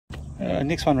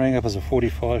Next one rang up as a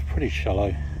 45, pretty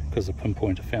shallow because the pin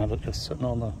pointer found it just sitting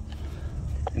on the,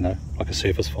 you know, like a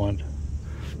surface find.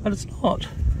 But it's not.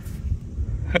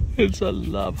 It's a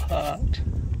love heart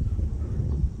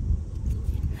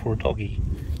for a doggy.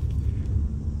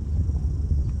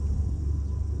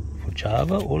 For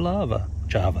Java or lava?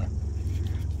 Java.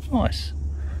 Nice.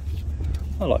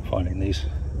 I like finding these.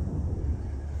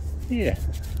 Yeah,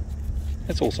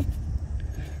 that's awesome.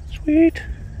 Sweet.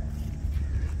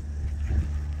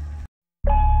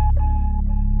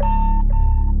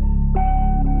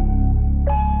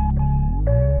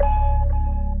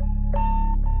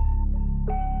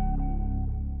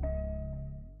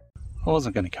 I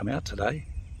wasn't going to come out today,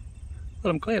 but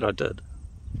I'm glad I did.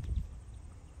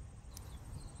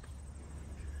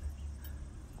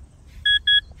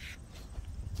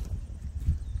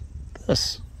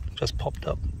 This just popped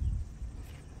up.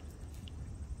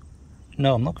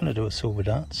 No, I'm not going to do a silver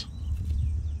dance.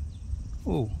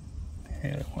 Oh,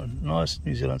 yeah, one nice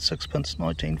New Zealand sixpence,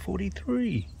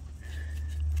 1943.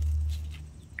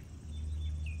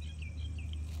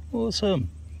 Awesome.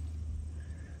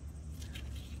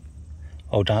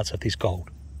 I'll dance if there's gold.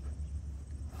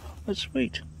 That's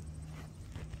sweet.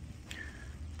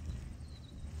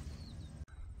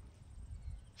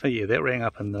 So yeah, that rang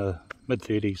up in the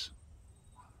mid-30s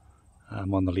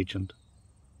on the Legend.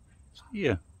 So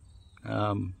yeah,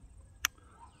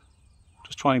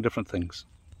 just trying different things.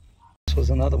 This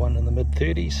was another one in the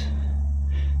mid-30s.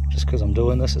 Just because I'm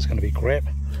doing this, it's going to be crap.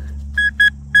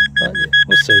 But yeah,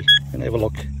 we'll see and have a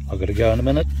look. I've got to go in a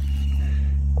minute.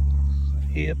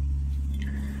 Yep.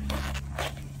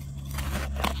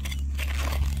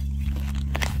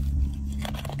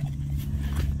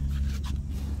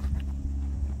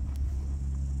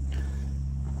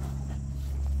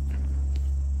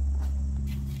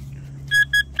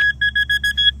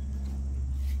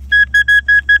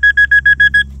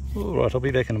 Alright, I'll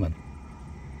be back in a minute.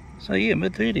 So yeah,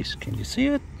 mid-30s. Can you see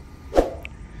it?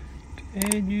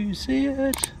 Can you see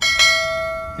it?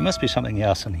 There must be something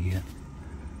else in here.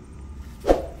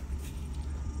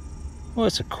 Oh,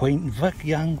 it's a Queen Vic,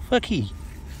 young Vicky.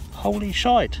 Holy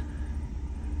shite.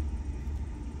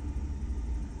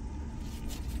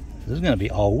 This is going to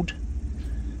be old.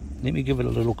 Let me give it a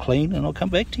little clean and I'll come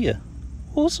back to you.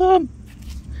 Awesome.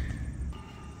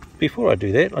 Before I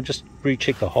do that, I'll just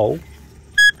recheck the hole.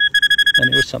 And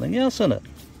there was something else in it.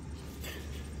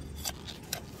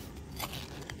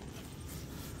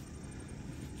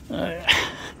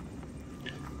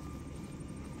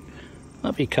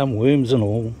 Might become worms and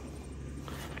all.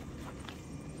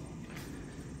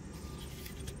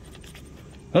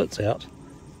 It's out.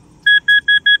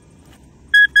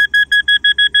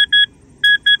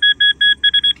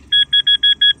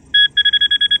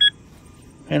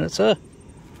 And it's a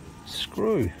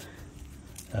screw.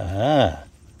 Ah.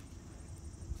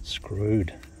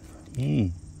 Screwed.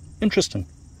 Interesting.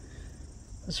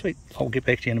 Sweet. I'll get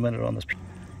back to you in a minute on this.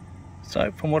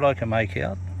 So from what I can make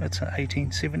out, it's an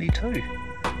 1872.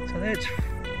 So that's,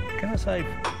 can I say,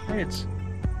 that's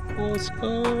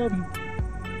awesome.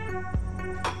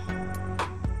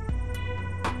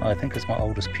 I think it's my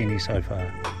oldest penny so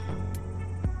far.